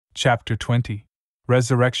Chapter 20.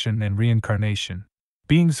 Resurrection and Reincarnation.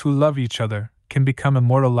 Beings who love each other can become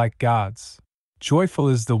immortal like gods. Joyful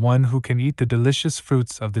is the one who can eat the delicious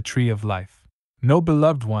fruits of the tree of life. Know,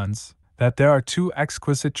 beloved ones, that there are two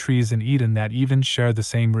exquisite trees in Eden that even share the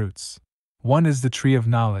same roots. One is the tree of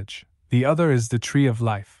knowledge, the other is the tree of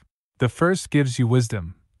life. The first gives you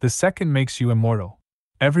wisdom, the second makes you immortal.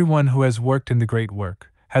 Everyone who has worked in the great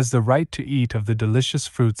work has the right to eat of the delicious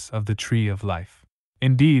fruits of the tree of life.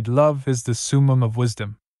 Indeed, love is the summum of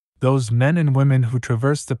wisdom. Those men and women who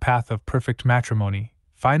traverse the path of perfect matrimony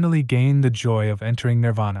finally gain the joy of entering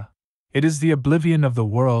nirvana. It is the oblivion of the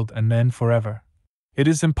world and men forever. It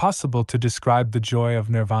is impossible to describe the joy of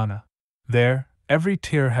nirvana. There, every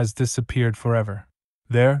tear has disappeared forever.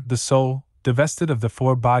 There, the soul, divested of the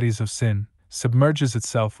four bodies of sin, submerges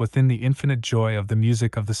itself within the infinite joy of the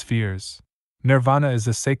music of the spheres. Nirvana is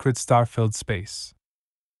a sacred star-filled space.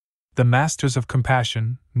 The masters of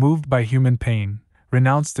compassion, moved by human pain,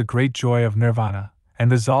 renounced the great joy of nirvana, and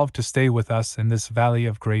resolved to stay with us in this valley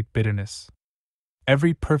of great bitterness.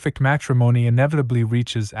 Every perfect matrimony inevitably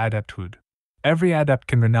reaches adepthood. Every adept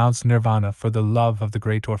can renounce nirvana for the love of the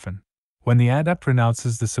great orphan. When the adept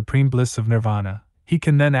renounces the supreme bliss of nirvana, he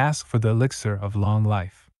can then ask for the elixir of long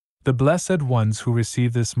life. The blessed ones who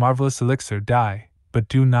receive this marvelous elixir die, but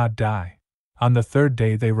do not die. On the third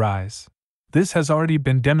day they rise. This has already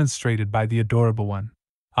been demonstrated by the Adorable One.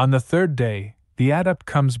 On the third day, the adept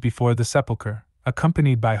comes before the sepulchre,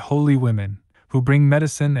 accompanied by holy women, who bring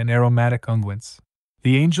medicine and aromatic unguents.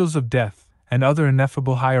 The angels of death, and other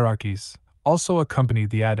ineffable hierarchies, also accompany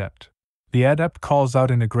the adept. The adept calls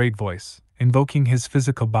out in a great voice, invoking his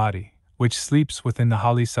physical body, which sleeps within the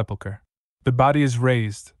holy sepulchre. The body is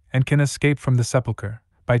raised, and can escape from the sepulchre,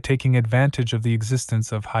 by taking advantage of the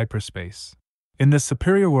existence of hyperspace. In the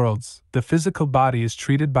superior worlds, the physical body is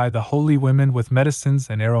treated by the holy women with medicines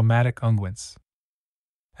and aromatic unguents.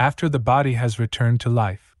 After the body has returned to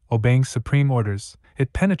life, obeying supreme orders,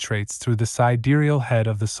 it penetrates through the sidereal head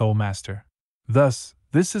of the soul master. Thus,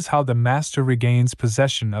 this is how the master regains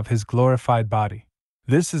possession of his glorified body.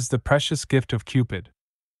 This is the precious gift of Cupid.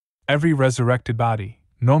 Every resurrected body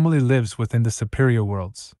normally lives within the superior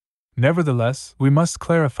worlds. Nevertheless, we must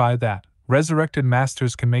clarify that resurrected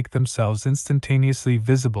masters can make themselves instantaneously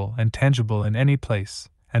visible and tangible in any place,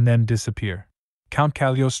 and then disappear. Count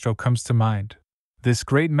Cagliostro comes to mind. This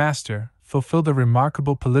great master fulfilled a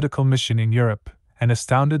remarkable political mission in Europe and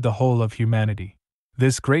astounded the whole of humanity.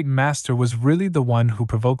 This great master was really the one who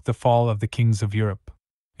provoked the fall of the kings of Europe.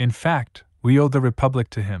 In fact, we owe the Republic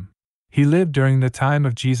to him. He lived during the time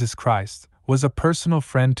of Jesus Christ, was a personal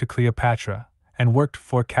friend to Cleopatra, and worked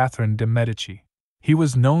for Catherine de' Medici. He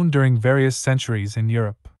was known during various centuries in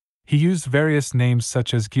Europe. He used various names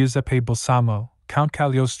such as Giuseppe Balsamo, Count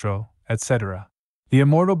Cagliostro, etc. The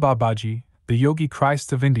immortal Babaji, the Yogi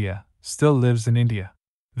Christ of India, still lives in India.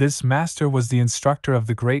 This master was the instructor of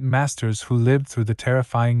the great masters who lived through the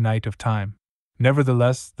terrifying night of time.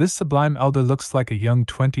 Nevertheless, this sublime elder looks like a young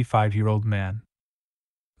 25-year-old man.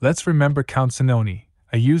 Let's remember Count Zanoni,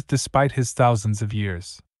 a youth despite his thousands of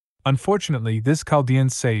years. Unfortunately, this Chaldean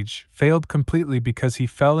sage failed completely because he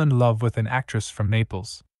fell in love with an actress from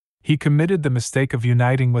Naples. He committed the mistake of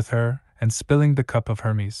uniting with her and spilling the cup of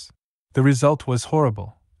Hermes. The result was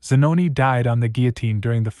horrible. Zanoni died on the guillotine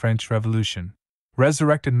during the French Revolution.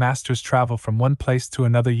 Resurrected masters travel from one place to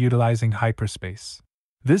another utilizing hyperspace.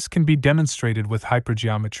 This can be demonstrated with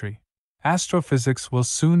hypergeometry. Astrophysics will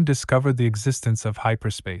soon discover the existence of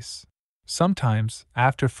hyperspace. Sometimes,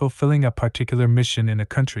 after fulfilling a particular mission in a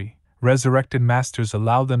country, resurrected masters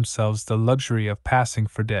allow themselves the luxury of passing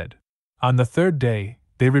for dead. On the third day,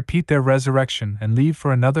 they repeat their resurrection and leave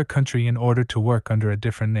for another country in order to work under a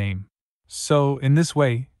different name. So, in this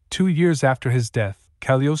way, 2 years after his death,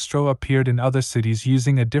 Cagliostro appeared in other cities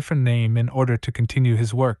using a different name in order to continue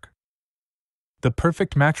his work. The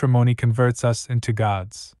perfect matrimony converts us into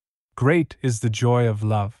gods. Great is the joy of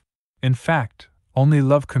love. In fact, only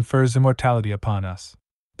love confers immortality upon us.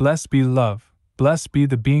 Blessed be love, blessed be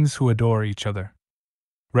the beings who adore each other.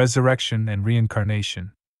 Resurrection and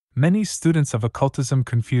Reincarnation. Many students of occultism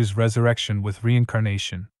confuse resurrection with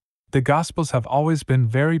reincarnation. The Gospels have always been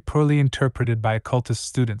very poorly interpreted by occultist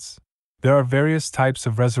students. There are various types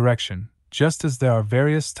of resurrection, just as there are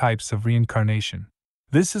various types of reincarnation.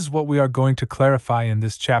 This is what we are going to clarify in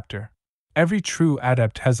this chapter. Every true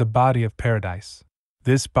adept has a body of paradise.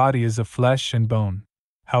 This body is of flesh and bone.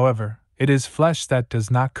 However, it is flesh that does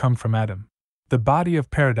not come from Adam. The body of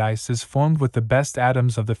paradise is formed with the best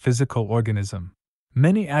atoms of the physical organism.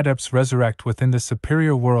 Many adepts resurrect within the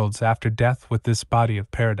superior worlds after death with this body of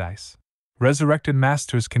paradise. Resurrected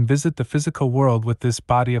masters can visit the physical world with this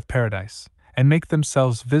body of paradise, and make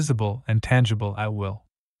themselves visible and tangible at will.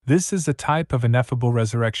 This is a type of ineffable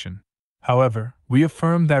resurrection. However, we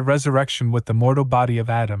affirm that resurrection with the mortal body of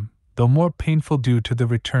Adam, though more painful due to the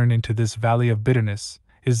return into this valley of bitterness,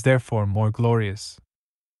 is therefore more glorious.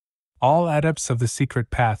 All adepts of the secret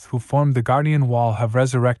path who formed the guardian wall have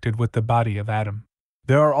resurrected with the body of Adam.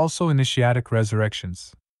 There are also initiatic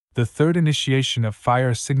resurrections. The third initiation of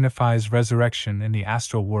fire signifies resurrection in the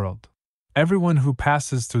astral world. Everyone who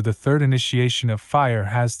passes through the third initiation of fire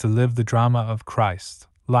has to live the drama of Christ,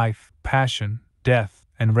 life, passion, death,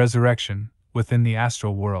 and resurrection within the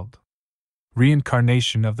astral world.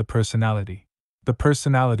 Reincarnation of the personality. The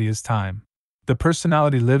personality is time. The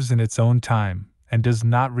personality lives in its own time and does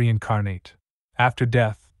not reincarnate. After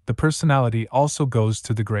death, the personality also goes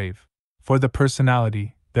to the grave. For the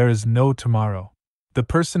personality, there is no tomorrow. The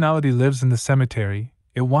personality lives in the cemetery,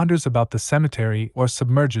 it wanders about the cemetery or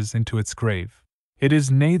submerges into its grave. It is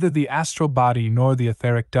neither the astral body nor the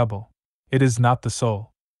etheric double. It is not the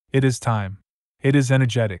soul. It is time. It is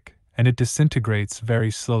energetic, and it disintegrates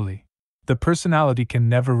very slowly. The personality can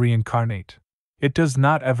never reincarnate. It does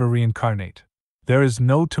not ever reincarnate. There is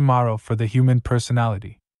no tomorrow for the human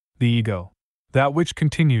personality. The ego, that which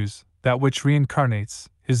continues, that which reincarnates,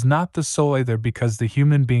 is not the soul either because the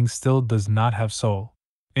human being still does not have soul.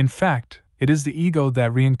 In fact, it is the ego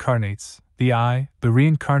that reincarnates, the I, the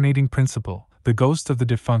reincarnating principle, the ghost of the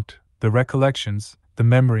defunct, the recollections, the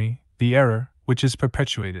memory, the error, which is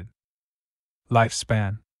perpetuated.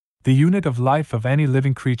 Lifespan. The unit of life of any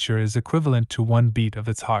living creature is equivalent to one beat of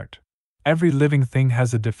its heart. Every living thing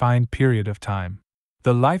has a defined period of time.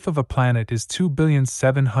 The life of a planet is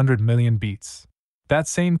 2,700,000,000 beats. That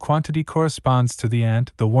same quantity corresponds to the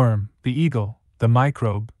ant, the worm, the eagle, the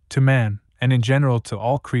microbe, to man, and in general to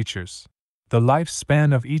all creatures. The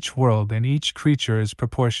lifespan of each world and each creature is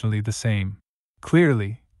proportionally the same.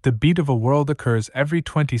 Clearly, the beat of a world occurs every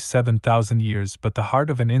 27,000 years, but the heart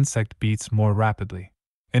of an insect beats more rapidly.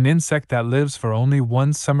 An insect that lives for only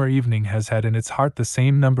one summer evening has had in its heart the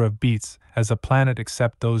same number of beats as a planet,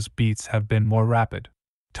 except those beats have been more rapid.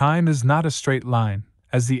 Time is not a straight line,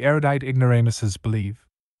 as the erudite ignoramuses believe.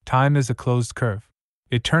 Time is a closed curve.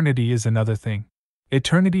 Eternity is another thing.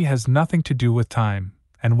 Eternity has nothing to do with time,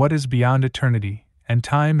 and what is beyond eternity and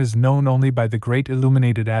time is known only by the great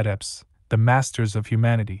illuminated adepts, the masters of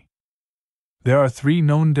humanity. There are 3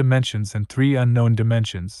 known dimensions and 3 unknown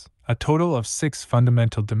dimensions, a total of 6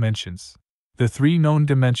 fundamental dimensions. The 3 known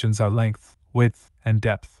dimensions are length, width, and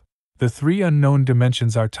depth. The 3 unknown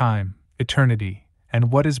dimensions are time, eternity,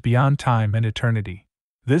 and what is beyond time and eternity.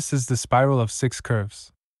 This is the spiral of 6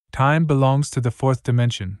 curves. Time belongs to the 4th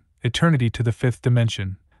dimension, eternity to the 5th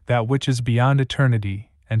dimension, that which is beyond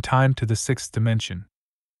eternity, and time to the 6th dimension.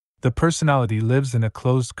 The personality lives in a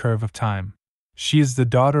closed curve of time. She is the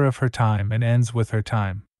daughter of her time and ends with her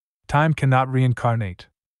time. Time cannot reincarnate.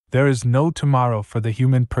 There is no tomorrow for the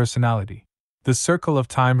human personality. The circle of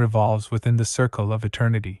time revolves within the circle of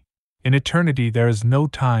eternity. In eternity there is no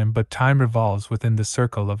time, but time revolves within the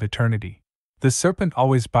circle of eternity. The serpent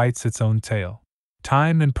always bites its own tail.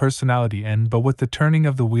 Time and personality end, but with the turning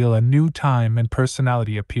of the wheel a new time and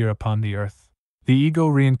personality appear upon the earth. The ego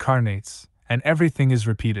reincarnates, and everything is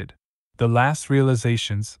repeated. The last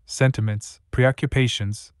realizations, sentiments,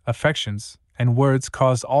 preoccupations, affections, and words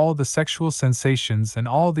cause all the sexual sensations and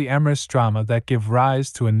all the amorous drama that give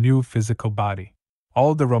rise to a new physical body.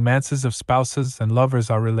 All the romances of spouses and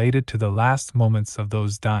lovers are related to the last moments of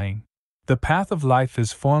those dying. The path of life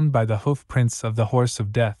is formed by the hoof prints of the horse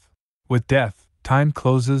of death. With death, time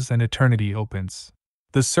closes and eternity opens.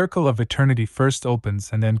 The circle of eternity first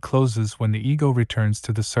opens and then closes when the ego returns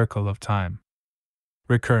to the circle of time.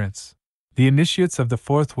 Recurrence. The initiates of the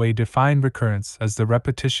 4th way define recurrence as the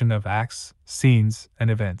repetition of acts, scenes,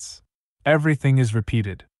 and events. Everything is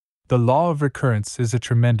repeated. The law of recurrence is a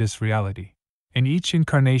tremendous reality. In each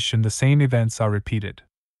incarnation the same events are repeated.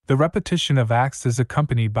 The repetition of acts is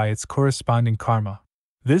accompanied by its corresponding karma.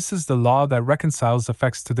 This is the law that reconciles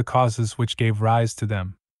effects to the causes which gave rise to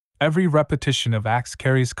them. Every repetition of acts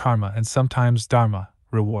carries karma and sometimes dharma,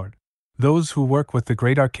 reward. Those who work with the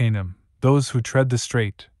great arcanum, those who tread the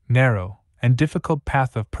straight, narrow, and difficult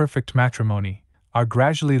path of perfect matrimony, are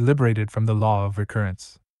gradually liberated from the law of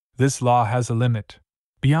recurrence. This law has a limit.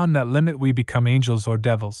 Beyond that limit we become angels or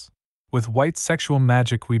devils. With white sexual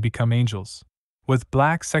magic we become angels. With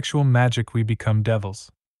black sexual magic we become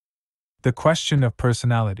devils. The question of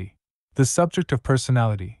personality. The subject of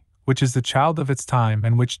personality, which is the child of its time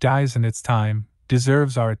and which dies in its time,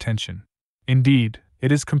 deserves our attention. Indeed,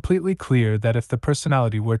 it is completely clear that if the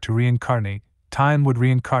personality were to reincarnate, time would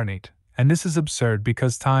reincarnate, and this is absurd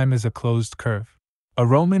because time is a closed curve. A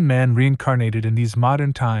Roman man reincarnated in these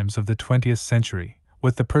modern times of the 20th century,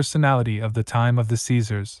 with the personality of the time of the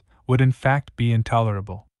Caesars, would in fact be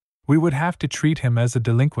intolerable. We would have to treat him as a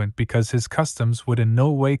delinquent because his customs would in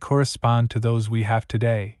no way correspond to those we have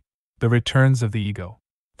today. The returns of the ego.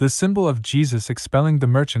 The symbol of Jesus expelling the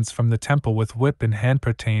merchants from the temple with whip in hand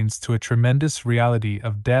pertains to a tremendous reality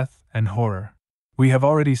of death and horror. We have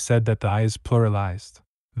already said that the I is pluralized.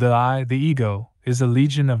 The I, the ego, is a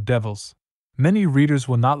legion of devils. Many readers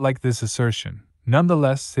will not like this assertion.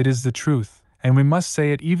 Nonetheless, it is the truth, and we must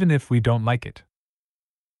say it even if we don't like it.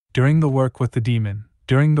 During the work with the demon,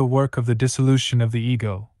 during the work of the dissolution of the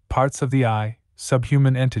ego, parts of the I,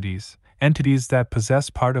 subhuman entities, entities that possess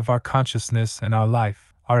part of our consciousness and our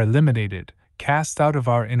life, are eliminated, cast out of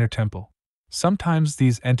our inner temple. Sometimes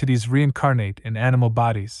these entities reincarnate in animal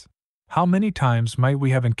bodies. How many times might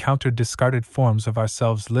we have encountered discarded forms of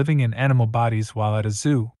ourselves living in animal bodies while at a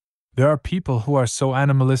zoo? There are people who are so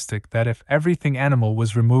animalistic that if everything animal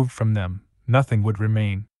was removed from them, nothing would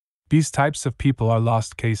remain. These types of people are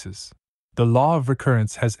lost cases. The law of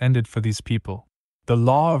recurrence has ended for these people. The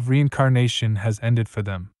law of reincarnation has ended for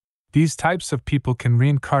them. These types of people can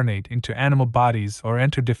reincarnate into animal bodies or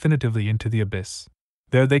enter definitively into the abyss.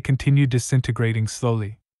 There they continue disintegrating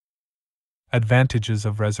slowly. Advantages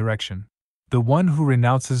of resurrection. The one who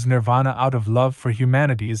renounces nirvana out of love for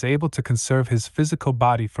humanity is able to conserve his physical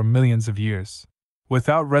body for millions of years.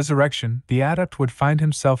 Without resurrection, the adept would find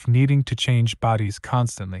himself needing to change bodies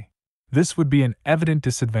constantly. This would be an evident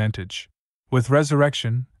disadvantage. With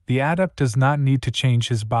resurrection, the adept does not need to change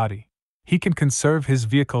his body. He can conserve his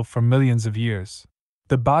vehicle for millions of years.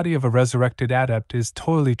 The body of a resurrected adept is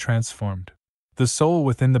totally transformed. The soul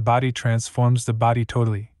within the body transforms the body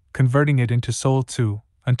totally, converting it into soul too,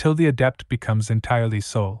 until the adept becomes entirely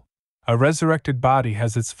soul. A resurrected body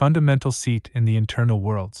has its fundamental seat in the internal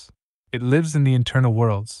worlds. It lives in the internal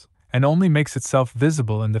worlds, and only makes itself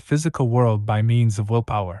visible in the physical world by means of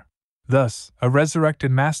willpower. Thus, a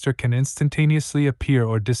resurrected master can instantaneously appear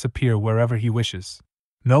or disappear wherever he wishes.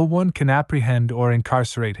 No one can apprehend or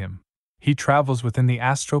incarcerate him. He travels within the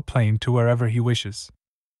astral plane to wherever he wishes.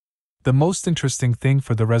 The most interesting thing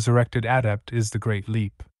for the resurrected adept is the Great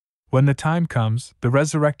Leap. When the time comes, the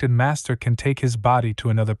resurrected master can take his body to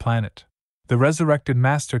another planet. The resurrected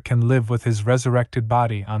master can live with his resurrected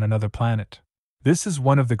body on another planet. This is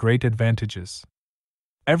one of the great advantages.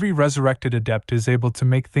 Every resurrected adept is able to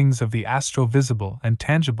make things of the astral visible and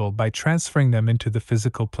tangible by transferring them into the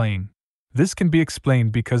physical plane. This can be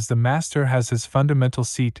explained because the master has his fundamental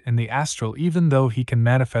seat in the astral even though he can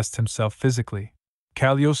manifest himself physically.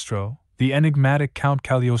 Cagliostro, the enigmatic Count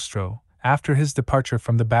Cagliostro, after his departure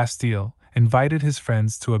from the Bastille, invited his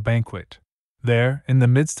friends to a banquet. There, in the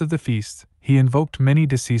midst of the feast, he invoked many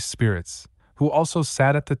deceased spirits, who also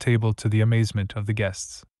sat at the table to the amazement of the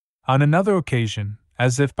guests. On another occasion,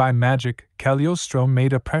 as if by magic, Cagliostro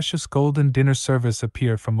made a precious golden dinner service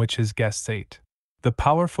appear from which his guests ate. The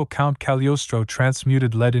powerful Count Cagliostro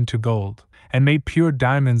transmuted lead into gold, and made pure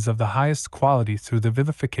diamonds of the highest quality through the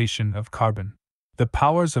vivification of carbon. The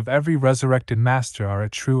powers of every resurrected master are a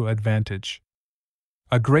true advantage.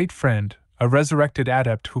 A great friend, a resurrected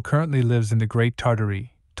adept who currently lives in the Great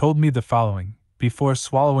Tartary, told me the following: before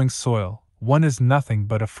swallowing soil, one is nothing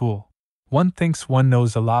but a fool. One thinks one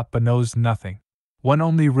knows a lot but knows nothing. One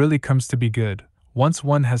only really comes to be good once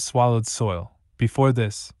one has swallowed soil. Before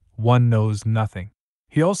this, one knows nothing.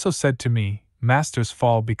 He also said to me, masters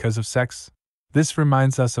fall because of sex. This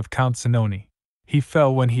reminds us of Count Zanoni. He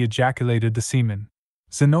fell when he ejaculated the semen.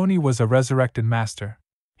 Zanoni was a resurrected master.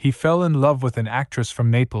 He fell in love with an actress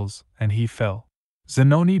from Naples, and he fell.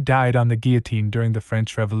 Zanoni died on the guillotine during the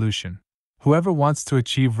French Revolution. Whoever wants to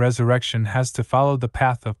achieve resurrection has to follow the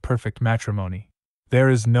path of perfect matrimony. There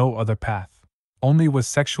is no other path. Only with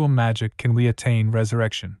sexual magic can we attain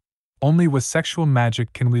resurrection. Only with sexual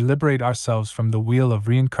magic can we liberate ourselves from the wheel of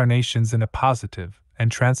reincarnations in a positive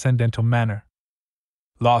and transcendental manner.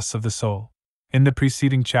 Loss of the soul. In the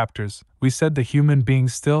preceding chapters, we said the human being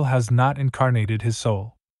still has not incarnated his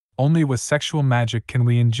soul. Only with sexual magic can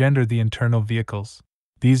we engender the internal vehicles.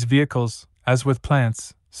 These vehicles, as with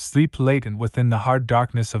plants, sleep latent within the hard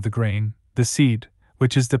darkness of the grain, the seed,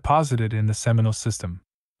 which is deposited in the seminal system.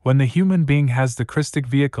 When the human being has the Christic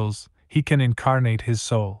vehicles, he can incarnate his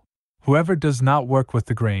soul. Whoever does not work with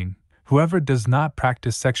the grain, whoever does not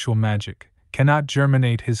practice sexual magic, cannot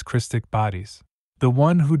germinate his Christic bodies. The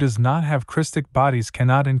one who does not have Christic bodies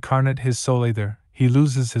cannot incarnate his soul either. He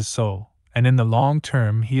loses his soul, and in the long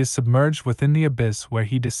term he is submerged within the abyss where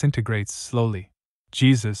he disintegrates slowly.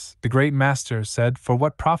 Jesus, the great master, said, "For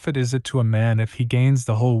what profit is it to a man if he gains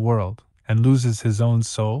the whole world, and loses his own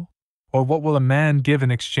soul? Or what will a man give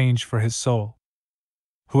in exchange for his soul?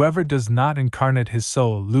 Whoever does not incarnate his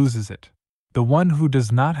soul loses it. The one who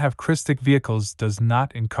does not have Christic vehicles does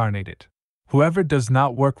not incarnate it. Whoever does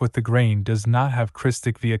not work with the grain does not have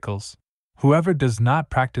Christic vehicles. Whoever does not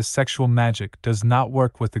practice sexual magic does not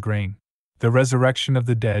work with the grain. The resurrection of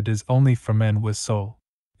the dead is only for men with soul.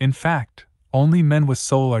 In fact, only men with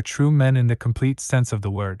soul are true men in the complete sense of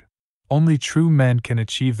the word. Only true men can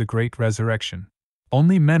achieve the great resurrection.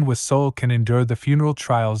 Only men with soul can endure the funeral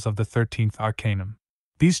trials of the 13th arcanum.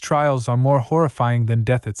 These trials are more horrifying than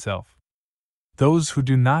death itself. Those who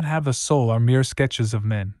do not have a soul are mere sketches of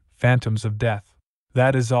men, phantoms of death.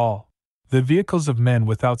 That is all. The vehicles of men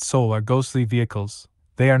without soul are ghostly vehicles,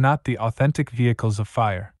 they are not the authentic vehicles of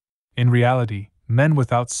fire. In reality, men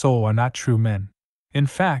without soul are not true men. In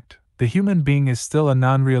fact, the human being is still a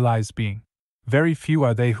non-realized being. Very few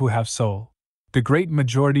are they who have soul. The great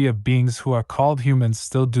majority of beings who are called humans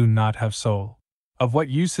still do not have soul. Of what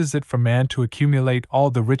use is it for man to accumulate all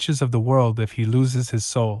the riches of the world if he loses his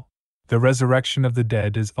soul? The resurrection of the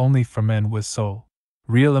dead is only for men with soul.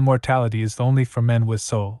 Real immortality is only for men with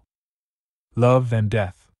soul. Love and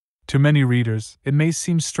death. To many readers, it may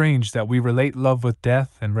seem strange that we relate love with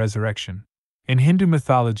death and resurrection. In Hindu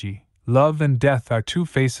mythology, love and death are two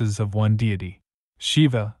faces of one deity.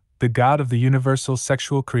 Shiva, the god of the universal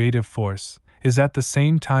sexual creative force, is at the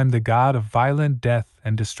same time the god of violent death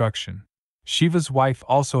and destruction. Shiva's wife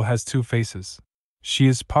also has two faces. She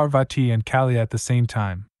is Parvati and Kali at the same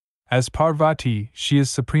time. As Parvati, she is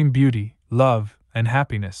supreme beauty, love, and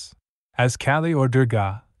happiness. As Kali or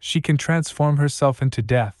Durga, she can transform herself into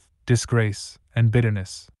death, disgrace, and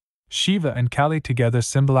bitterness. Shiva and Kali together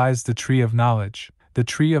symbolize the tree of knowledge, the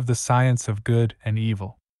tree of the science of good and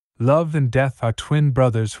evil. Love and death are twin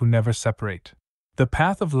brothers who never separate. The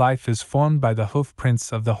path of life is formed by the hoof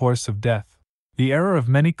prints of the horse of death. The error of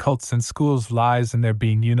many cults and schools lies in their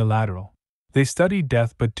being unilateral. They study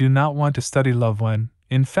death but do not want to study love when,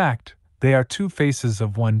 in fact, they are two faces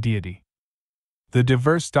of one deity. The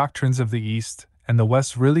diverse doctrines of the East and the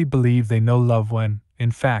West really believe they know love when,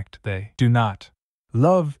 in fact, they do not.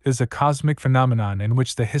 Love is a cosmic phenomenon in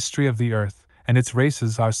which the history of the earth and its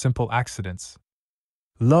races are simple accidents.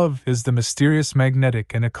 Love is the mysterious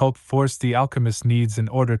magnetic and occult force the alchemist needs in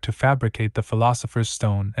order to fabricate the philosopher's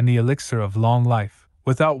stone and the elixir of long life,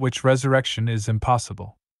 without which resurrection is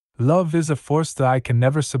impossible. Love is a force the eye can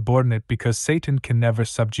never subordinate because Satan can never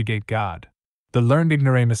subjugate God. The learned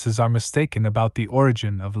ignoramuses are mistaken about the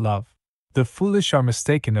origin of love. The foolish are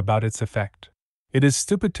mistaken about its effect. It is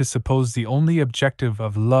stupid to suppose the only objective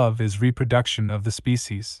of love is reproduction of the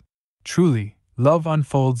species. Truly, love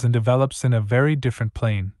unfolds and develops in a very different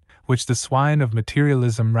plane, which the swine of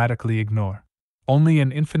materialism radically ignore. Only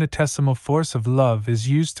an infinitesimal force of love is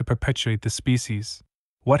used to perpetuate the species.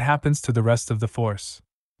 What happens to the rest of the force?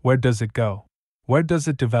 Where does it go? Where does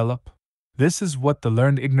it develop? This is what the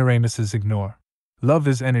learned ignoramuses ignore. Love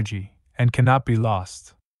is energy, and cannot be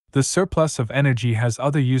lost. The surplus of energy has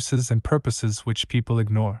other uses and purposes which people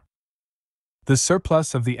ignore. The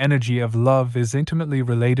surplus of the energy of love is intimately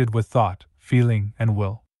related with thought, feeling, and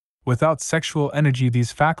will. Without sexual energy,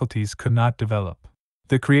 these faculties could not develop.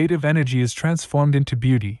 The creative energy is transformed into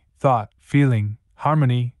beauty, thought, feeling,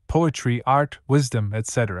 harmony, poetry, art, wisdom,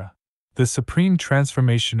 etc. The supreme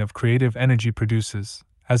transformation of creative energy produces,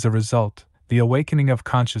 as a result, the awakening of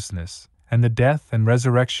consciousness and the death and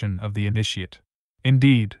resurrection of the initiate.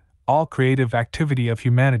 Indeed, all creative activity of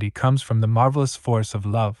humanity comes from the marvelous force of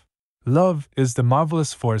love. Love is the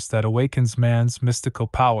marvelous force that awakens man's mystical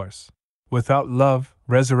powers. Without love,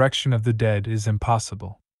 resurrection of the dead is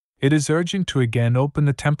impossible. It is urgent to again open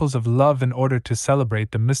the temples of love in order to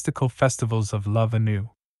celebrate the mystical festivals of love anew.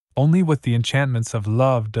 Only with the enchantments of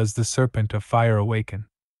love does the serpent of fire awaken.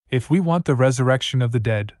 If we want the resurrection of the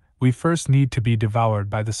dead, we first need to be devoured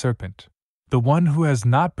by the serpent. The one who has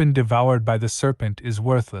not been devoured by the serpent is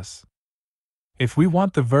worthless. If we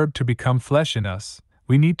want the verb to become flesh in us,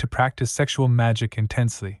 we need to practice sexual magic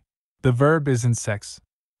intensely. The verb is in sex.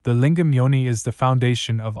 The lingam yoni is the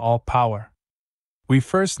foundation of all power. We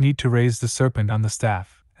first need to raise the serpent on the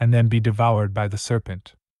staff, and then be devoured by the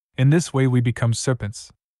serpent. In this way we become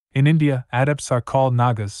serpents. In India, adepts are called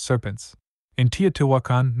nagas, serpents. In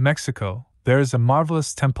Teotihuacan, Mexico, there is a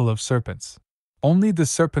marvelous temple of serpents. Only the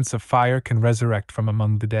serpents of fire can resurrect from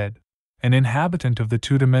among the dead. An inhabitant of the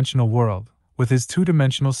two-dimensional world, with his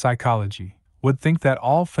two-dimensional psychology, would think that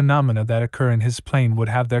all phenomena that occur in his plane would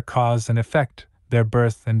have their cause and effect, their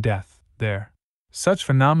birth and death, there. Such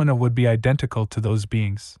phenomena would be identical to those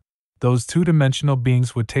beings. Those two-dimensional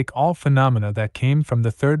beings would take all phenomena that came from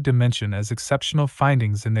the third dimension as exceptional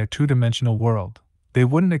findings in their two-dimensional world. They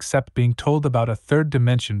wouldn't accept being told about a third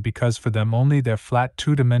dimension because for them only their flat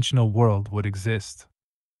two-dimensional world would exist.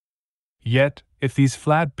 Yet, if these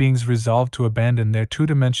flat beings resolved to abandon their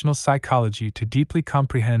two-dimensional psychology to deeply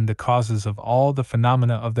comprehend the causes of all the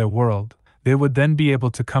phenomena of their world, they would then be able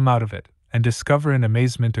to come out of it and discover in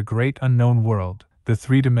amazement a great unknown world, the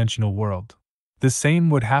three-dimensional world. The same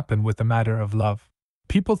would happen with the matter of love.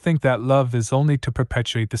 People think that love is only to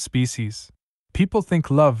perpetuate the species. People think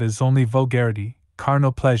love is only vulgarity,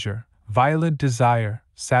 carnal pleasure, violent desire,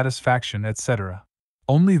 satisfaction, etc.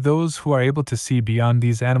 Only those who are able to see beyond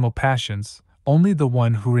these animal passions, only the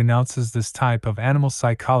one who renounces this type of animal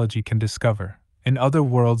psychology can discover, in other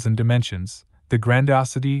worlds and dimensions, the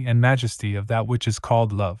grandiosity and majesty of that which is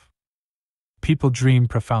called love. People dream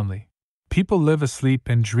profoundly. People live asleep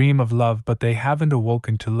and dream of love, but they haven't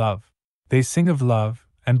awoken to love. They sing of love,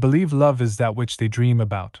 and believe love is that which they dream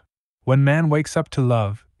about. When man wakes up to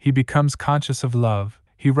love, he becomes conscious of love,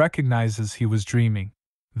 he recognizes he was dreaming.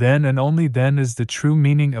 Then and only then is the true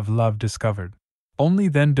meaning of love discovered. Only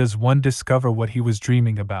then does one discover what he was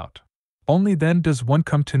dreaming about. Only then does one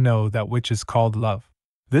come to know that which is called love.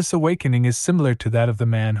 This awakening is similar to that of the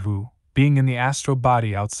man who, being in the astral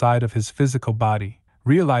body outside of his physical body,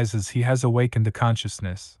 realizes he has awakened to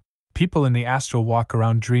consciousness. People in the astral walk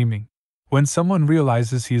around dreaming. When someone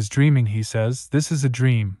realizes he is dreaming, he says, "This is a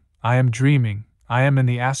dream, I am dreaming, I am in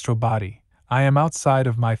the astral body, I am outside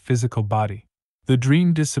of my physical body." The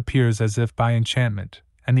dream disappears as if by enchantment,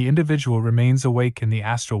 and the individual remains awake in the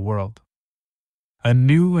astral world. A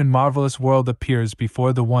new and marvelous world appears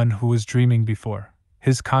before the one who was dreaming before.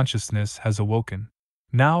 His consciousness has awoken.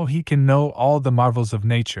 Now he can know all the marvels of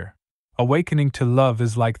nature. Awakening to love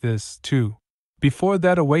is like this, too. Before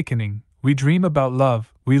that awakening, we dream about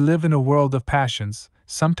love, we live in a world of passions,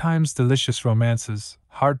 sometimes delicious romances,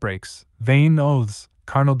 heartbreaks, vain oaths,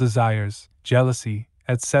 carnal desires, jealousy,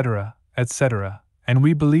 etc., etc., and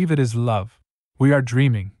we believe it is love. We are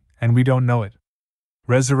dreaming, and we don't know it.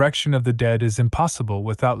 Resurrection of the dead is impossible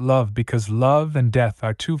without love because love and death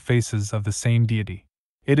are two faces of the same deity.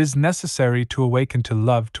 It is necessary to awaken to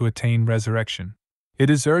love to attain resurrection. It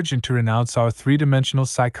is urgent to renounce our three-dimensional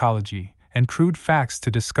psychology and crude facts to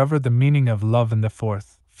discover the meaning of love in the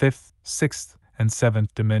fourth, fifth, sixth, and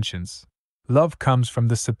seventh dimensions. Love comes from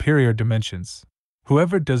the superior dimensions.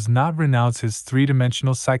 Whoever does not renounce his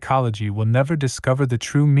three-dimensional psychology will never discover the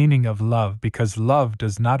true meaning of love because love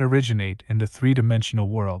does not originate in the three-dimensional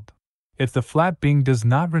world. If the flat being does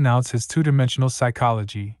not renounce his two-dimensional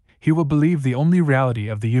psychology, he will believe the only reality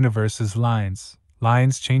of the universe is lines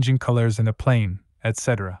changing colors in a plane,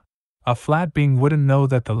 etc. A flat being wouldn't know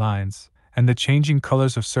that the lines, and the changing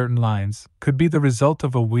colors of certain lines, could be the result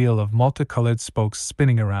of a wheel of multicolored spokes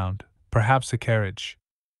spinning around, perhaps a carriage.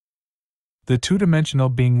 The two-dimensional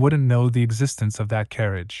being wouldn't know the existence of that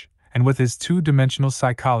carriage, and with his two-dimensional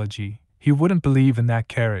psychology, he wouldn't believe in that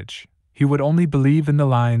carriage. He would only believe in the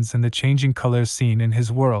lines and the changing colors seen in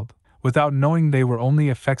his world, without knowing they were only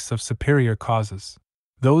effects of superior causes.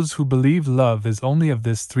 Those who believe love is only of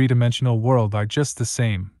this three-dimensional world are just the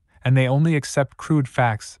same, and they only accept crude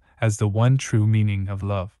facts as the one true meaning of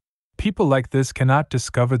love. People like this cannot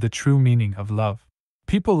discover the true meaning of love.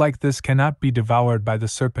 People like this cannot be devoured by the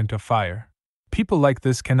serpent of fire. People like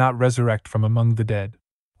this cannot resurrect from among the dead.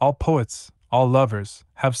 All poets, all lovers,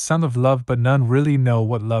 have sung of love, but none really know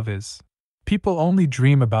what love is. People only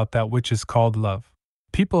dream about that which is called love.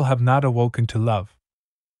 People have not awoken to love.